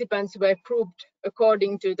participants were grouped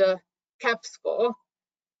according to the CAP score,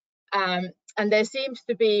 and there seems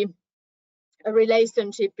to be a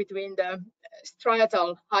relationship between the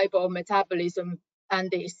striatal hypometabolism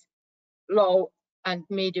and these low and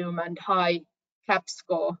medium and high CAP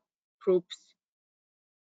score groups.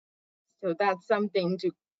 So that's something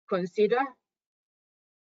to consider.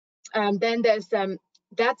 Then there's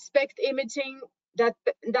that SPECT imaging. That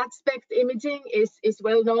SPECT imaging is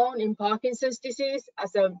well known in Parkinson's disease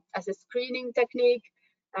as a screening technique,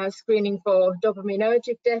 screening for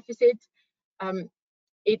dopaminergic deficit.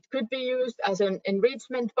 It could be used as an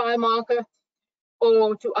enrichment biomarker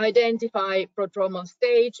or to identify prodromal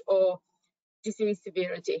stage or disease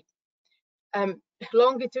severity.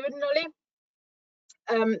 Longitudinally,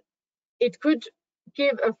 it could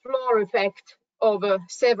give a floor effect over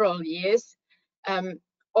several years.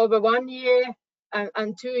 Over 1 year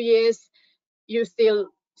and 2 years, you still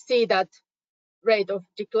see that rate of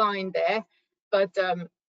decline there, but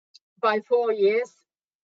by 4 years,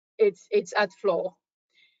 it's at floor.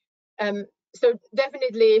 So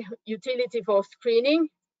definitely utility for screening.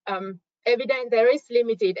 There is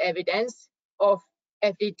limited evidence of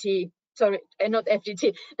FDT, sorry, not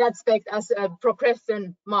FDT, that SPECT as a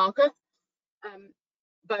progression marker,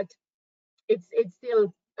 but it's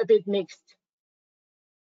still a bit mixed.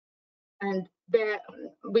 And there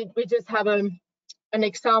we just have an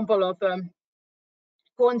example of a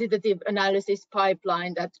quantitative analysis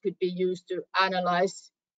pipeline that could be used to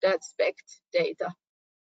analyze that SPECT data.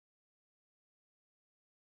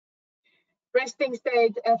 Resting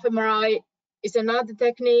state fMRI is another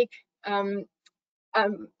technique, and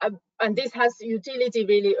this has utility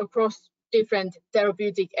really across different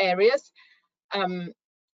therapeutic areas.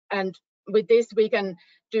 And with this, we can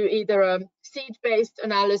do either a seed-based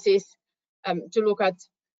analysis to look at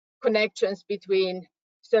connections between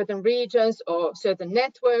certain regions or certain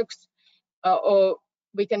networks, or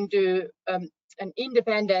we can do an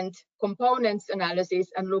independent components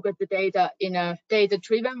analysis and look at the data in a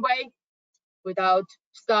data-driven way without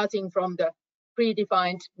starting from the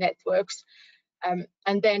predefined networks,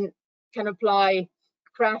 and then can apply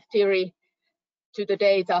graph theory to the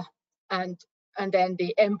data, and then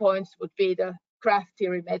the endpoints would be the graph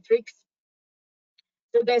theory metrics.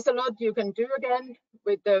 So there's a lot you can do again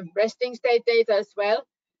with the resting state data as well,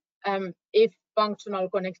 if functional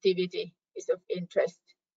connectivity is of interest.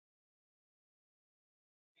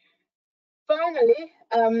 Finally,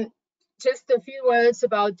 just a few words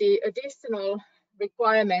about the additional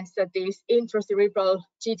requirements that these intracerebral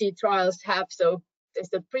GT trials have. So there's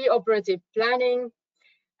the preoperative planning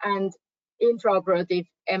and intraoperative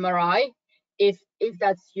MRI, if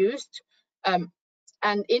that's used. And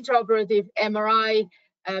intraoperative MRI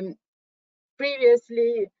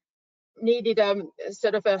previously needed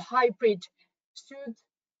sort of a hybrid suit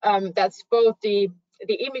that's both the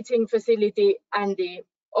imaging facility and the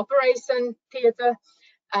operation theater,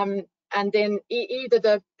 and then either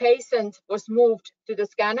the patient was moved to the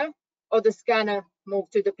scanner or the scanner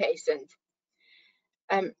moved to the patient.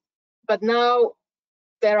 But now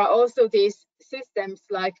there are also these systems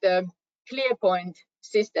like the ClearPoint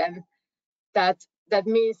system that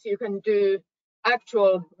means you can do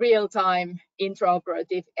actual real-time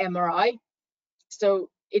intraoperative MRI. So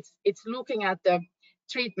it's looking at the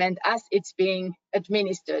treatment as it's being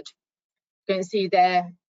administered. You can see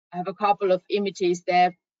there, I have a couple of images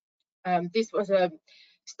there. This was a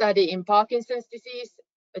study in Parkinson's disease,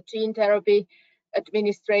 a gene therapy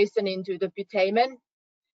administration into the putamen,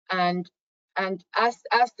 and as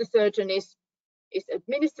the surgeon is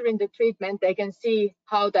administering the treatment, they can see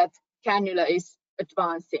how that cannula is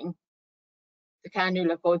advancing, the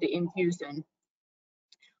cannula for the infusion.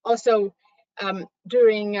 Also,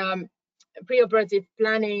 during preoperative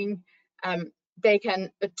planning, they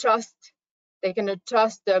can adjust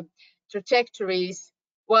the trajectories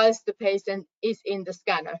whilst the patient is in the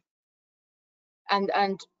scanner.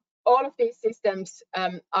 And all of these systems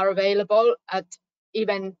are available at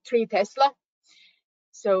even 3 Tesla.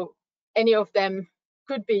 So any of them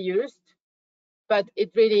could be used, but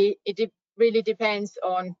it really depends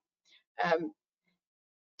on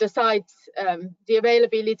the sites, the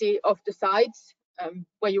availability of the sites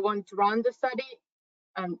where you want to run the study.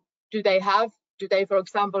 Do they, for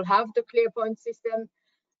example, have the ClearPoint system,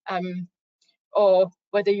 or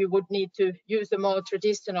whether you would need to use a more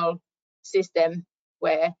traditional system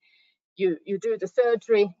where you do the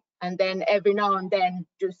surgery and then every now and then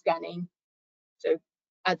do scanning. So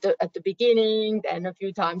at the beginning, then a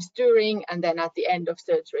few times during, and then at the end of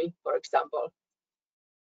surgery, for example.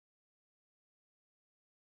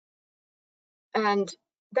 And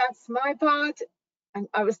that's my part. And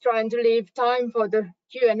I was trying to leave time for the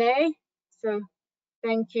Q&A. So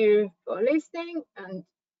thank you for listening, and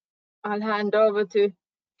I'll hand over to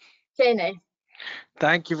Jane.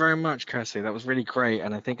 Thank you very much, Kirsty. That was really great,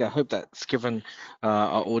 and I hope that's given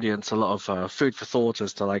our audience a lot of food for thought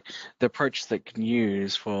as to like the approach they can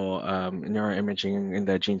use for neuroimaging in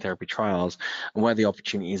their gene therapy trials and where the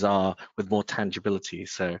opportunities are with more tangibility.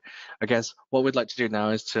 So I guess what we'd like to do now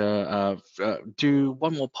is to do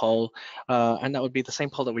one more poll, and that would be the same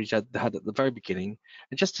poll that we had at the very beginning,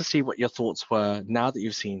 and just to see what your thoughts were now that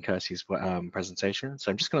you've seen Kirsty's presentation. So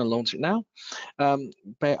I'm just going to launch it now.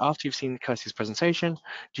 But after you've seen Kirsty's presentation,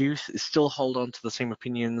 do you still hold on to the same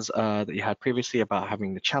opinions that you had previously about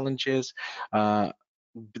having the challenges, the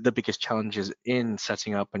biggest challenges in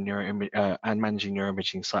setting up and managing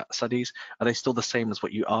neuroimaging studies? Are they still the same as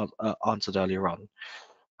what you answered earlier on?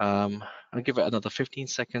 I'll give it another 15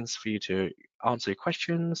 seconds for you to answer your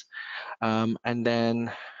questions, and then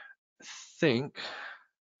think.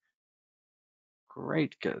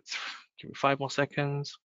 Great, good. Give me 5 more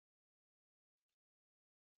seconds.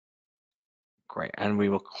 Great, and we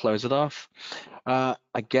will close it off.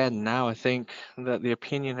 Again, now I think that the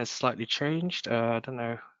opinion has slightly changed. I don't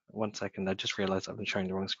know, 1 second, I just realized I've been showing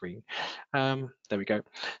the wrong screen. There we go.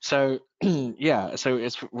 So yeah, so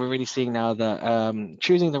we're really seeing now that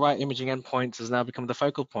choosing the right imaging endpoints has now become the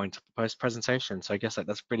focal point of the post-presentation. So I guess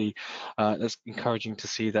that's pretty, that's encouraging to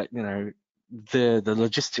see that, you know, the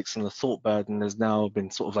logistics and the thought burden has now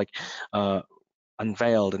been sort of like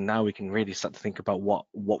unveiled, and now we can really start to think about what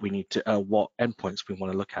we need to what endpoints we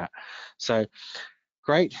want to look at. So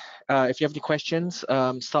great. If you have any questions,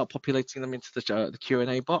 start populating them into the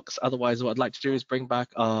Q&A box. Otherwise, what I'd like to do is bring back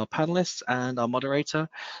our panelists and our moderator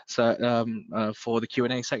for the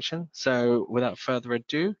Q&A section. So without further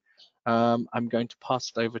ado, I'm going to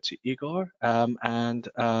pass it over to Igor, and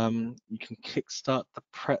you can kickstart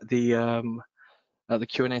the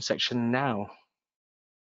Q&A section now.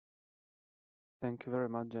 Thank you very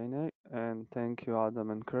much, Jane, and thank you, Adam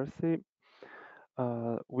and Kirsty.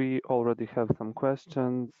 We already have some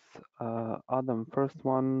questions. Adam, first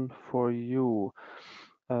one for you.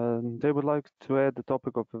 They would like to add the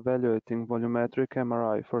topic of evaluating volumetric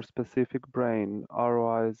MRI for specific brain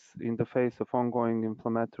ROIs in the face of ongoing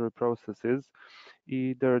inflammatory processes,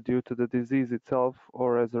 either due to the disease itself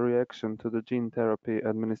or as a reaction to the gene therapy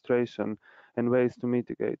administration, and ways to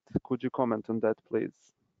mitigate. Could you comment on that, please?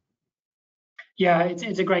 Yeah,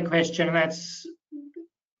 it's a great question, and that's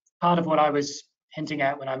part of what I was hinting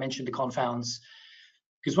at when I mentioned the confounds.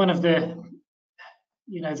 Because one of the,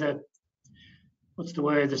 you know, what's the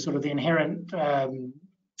word, the sort of the inherent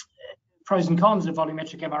pros and cons of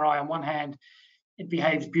volumetric MRI. On one hand, it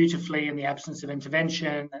behaves beautifully in the absence of intervention,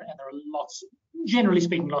 and there are lots, generally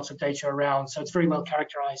speaking, lots of data around, so it's very well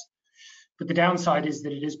characterized. But the downside is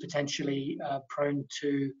that it is potentially prone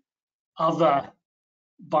to other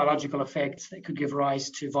biological effects that could give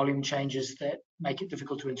rise to volume changes that make it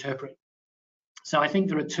difficult to interpret. So I think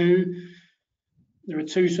there are two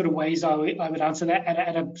sort of ways I would answer that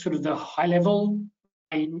at a sort of the high level.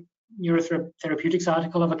 A neurotherapeutics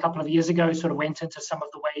article of a couple of years ago sort of went into some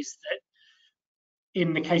of the ways that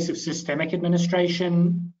in the case of systemic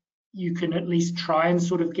administration, you can at least try and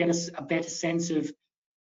sort of get a better sense of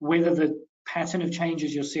whether the pattern of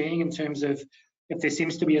changes you're seeing in terms of if there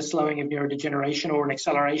seems to be a slowing of neurodegeneration or an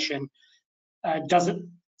acceleration, does it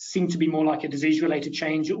seem to be more like a disease-related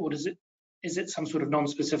change, or is it some sort of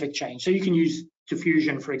non-specific change? So you can use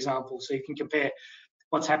diffusion, for example. So you can compare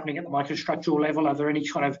what's happening at the microstructural level. Are there any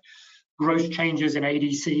kind of gross changes in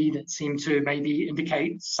ADC that seem to maybe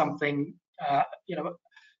indicate something, a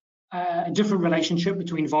different relationship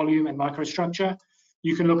between volume and microstructure?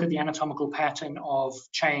 You can look at the anatomical pattern of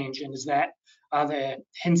change, and are there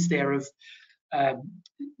hints there of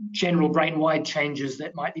general brain-wide changes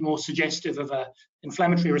that might be more suggestive of an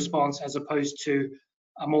inflammatory response as opposed to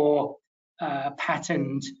a more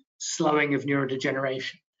patterned slowing of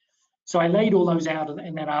neurodegeneration. So I laid all those out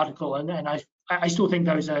in that article, and I I still think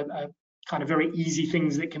those are kind of very easy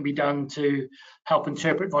things that can be done to help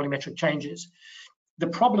interpret volumetric changes. The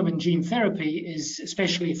problem in gene therapy is,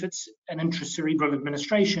 especially if it's an intracerebral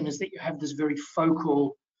administration, is that you have this very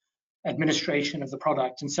focal administration of the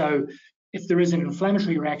product. And so if there is an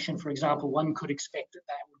inflammatory reaction, for example, one could expect that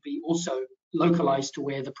that would be also localized to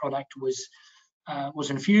where the product was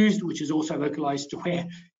infused, which is also localized to where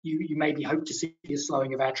you maybe hope to see a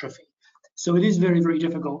slowing of atrophy. So it is very, very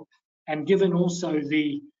difficult. And given also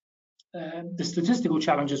the statistical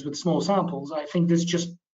challenges with small samples, I think this just,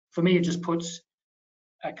 for me, it just puts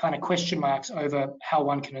kind of question marks over how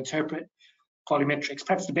one can interpret volumetrics.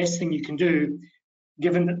 Perhaps the best thing you can do,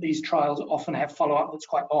 given that these trials often have follow-up that's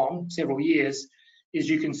quite long, several years, is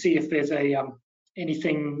you can see if there's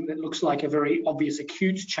anything that looks like a very obvious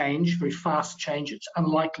acute change, very fast change. It's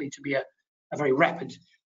unlikely to be a very rapid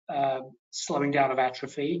slowing down of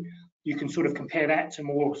atrophy. You can sort of compare that to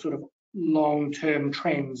more sort of long-term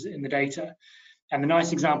trends in the data. And the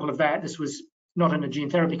nice example of that, this was not in a gene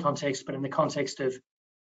therapy context, but in the context of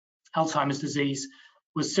Alzheimer's disease,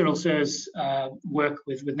 was Cyril Sir's work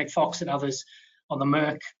with Nick Fox and others on the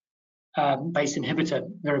Merck BACE inhibitor,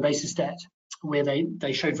 verabecestat, where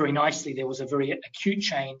they showed very nicely there was a very acute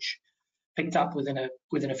change picked up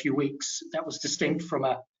within a few weeks that was distinct from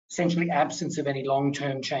a essentially absence of any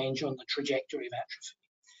long-term change on the trajectory of atrophy.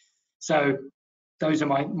 So those are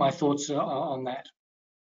my thoughts on that.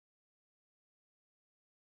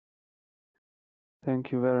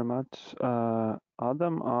 Thank you very much,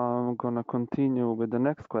 Adam. I'm gonna continue with the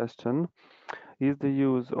next question. Is the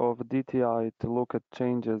use of DTI to look at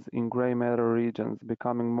changes in gray matter regions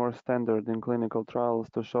becoming more standard in clinical trials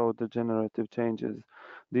to show degenerative changes?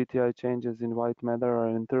 DTI changes in white matter are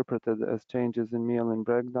interpreted as changes in myelin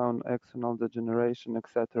breakdown, axonal degeneration,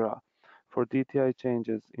 etc. For DTI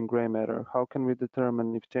changes in gray matter, how can we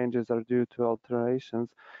determine if changes are due to alterations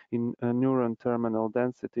in neuron terminal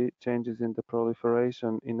density, changes in the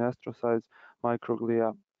proliferation in astrocytes,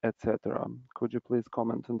 microglia, etc.? Could you please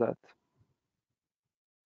comment on that?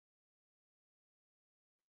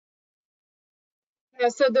 Yeah,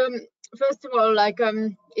 so first of all,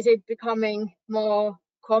 is it becoming more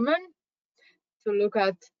common to look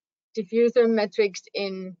at diffusion metrics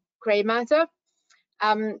in gray matter?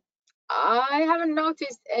 I haven't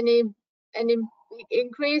noticed any big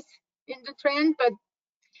increase in the trend, but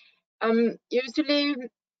usually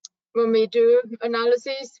when we do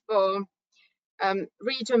analysis for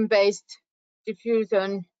region-based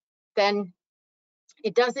diffusion, then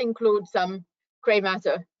it does include some gray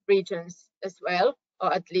matter regions as well,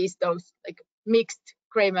 or at least those like mixed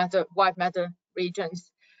gray matter, white matter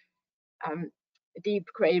regions, deep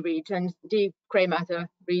gray matter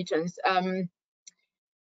regions.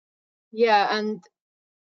 Yeah, and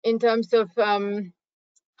in terms of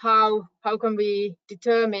how can we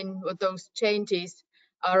determine what those changes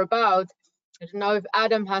are about, I don't know if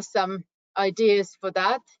Adam has some ideas for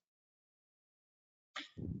that.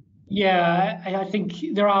 Yeah, I think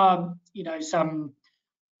there are, some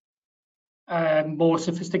more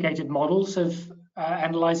sophisticated models of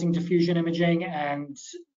analyzing diffusion imaging and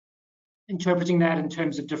interpreting that in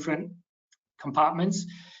terms of different compartments.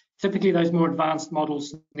 Typically, those more advanced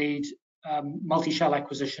models need multi-shell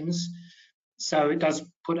acquisitions, so it does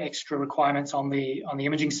put extra requirements on the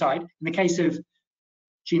imaging side. In the case of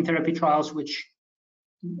gene therapy trials, which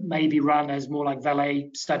may be run as more like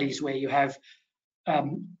valet studies, where you have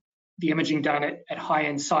the imaging done at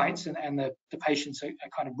high-end sites, and the patients are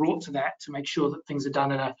kind of brought to that to make sure that things are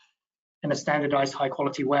done in a standardized,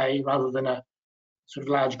 high-quality way, rather than a sort of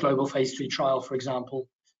large global phase 3 trial, for example,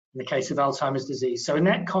 in the case of Alzheimer's disease. So in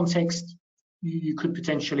that context, you could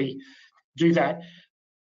potentially do that.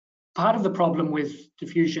 Part of the problem with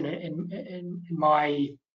diffusion, in my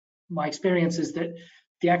experience, is that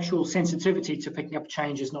the actual sensitivity to picking up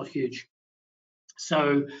change is not huge.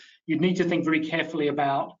 So you'd need to think very carefully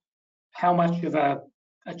about how much of a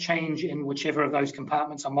change in whichever of those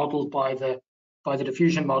compartments are modeled by the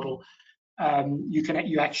diffusion model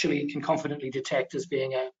you actually can confidently detect as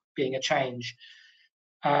being a change.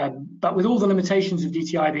 But with all the limitations of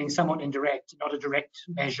DTI being somewhat indirect, not a direct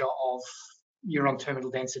measure of neuron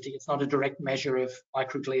terminal density, it's not a direct measure of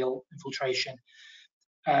microglial infiltration.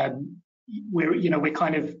 We're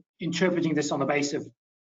kind of interpreting this on the basis of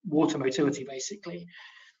water motility, basically.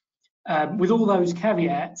 With all those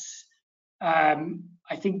caveats,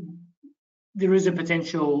 I think there is a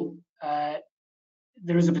potential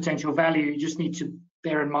value. You just need to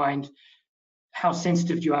bear in mind how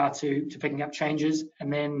sensitive you are to picking up changes,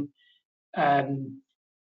 and then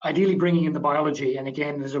ideally bringing in the biology. And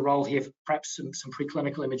again, there's a role here for perhaps some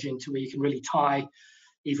preclinical imaging to where you can really tie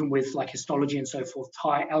even with like histology and so forth,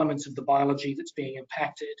 tie elements of the biology that's being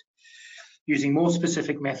impacted using more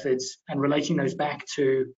specific methods and relating those back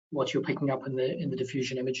to what you're picking up in the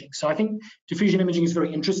diffusion imaging. So I think diffusion imaging is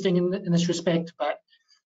very interesting in this respect, but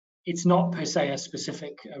it's not per se a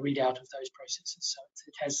specific readout of those processes. So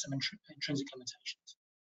it has some intrinsic limitations.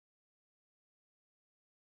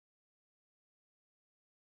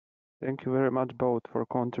 Thank you very much both for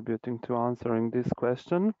contributing to answering this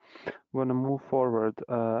question. I'm going to move forward.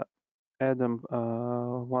 Adam,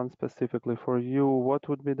 one specifically for you. What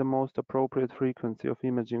would be the most appropriate frequency of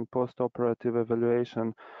imaging post-operative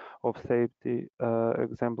evaluation of safety,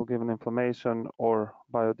 example given inflammation or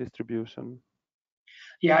biodistribution?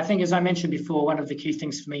 Yeah, I think as I mentioned before, one of the key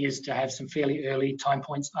things for me is to have some fairly early time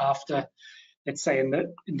points after, let's say in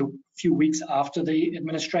the few weeks after the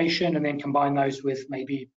administration, and then combine those with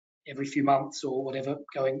maybe every few months or whatever,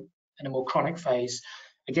 going in a more chronic phase.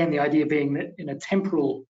 Again, the idea being that in a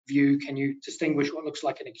temporal view, can you distinguish what looks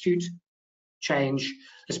like an acute change,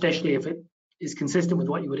 especially if it is consistent with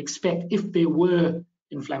what you would expect if there were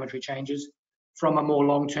inflammatory changes, from a more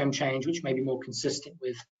long-term change, which may be more consistent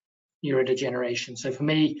with neurodegeneration. So for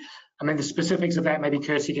me, I mean, the specifics of that, maybe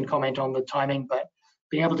Kirsty can comment on the timing, but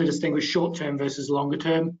being able to distinguish short-term versus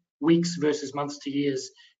longer-term, weeks versus months to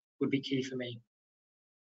years, would be key for me.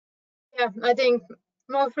 Yeah, I think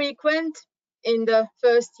more frequent in the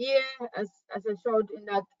first year, as I showed in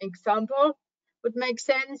that example, would make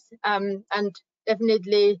sense, and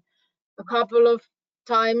definitely a couple of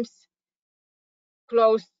times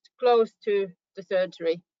close to the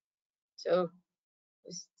surgery. So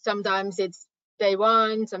sometimes it's day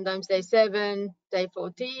 1, sometimes day 7, day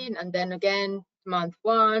 14, and then again month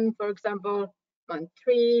 1, for example, month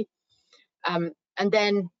 3, and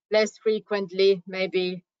then less frequently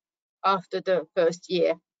maybe after the first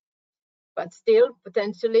year, but still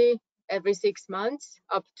potentially every 6 months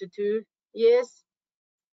up to 2 years,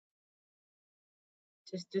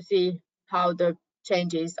 just to see how the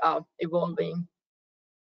changes are evolving.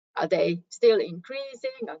 Are they still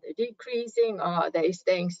increasing? Are they decreasing? Or are they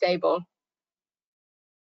staying stable?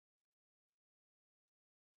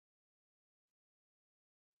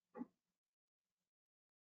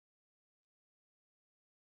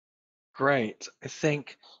 Great. I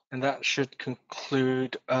think, and that should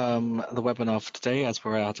conclude the webinar for today, as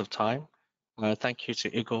we're out of time. Thank you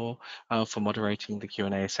to Igor for moderating the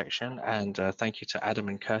Q&A section, and thank you to Adam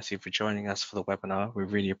and Kirsty for joining us for the webinar. We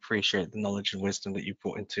really appreciate the knowledge and wisdom that you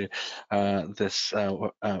brought into this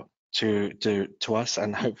to us,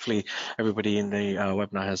 and hopefully everybody in the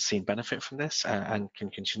webinar has seen benefit from this and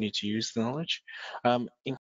can continue to use the knowledge.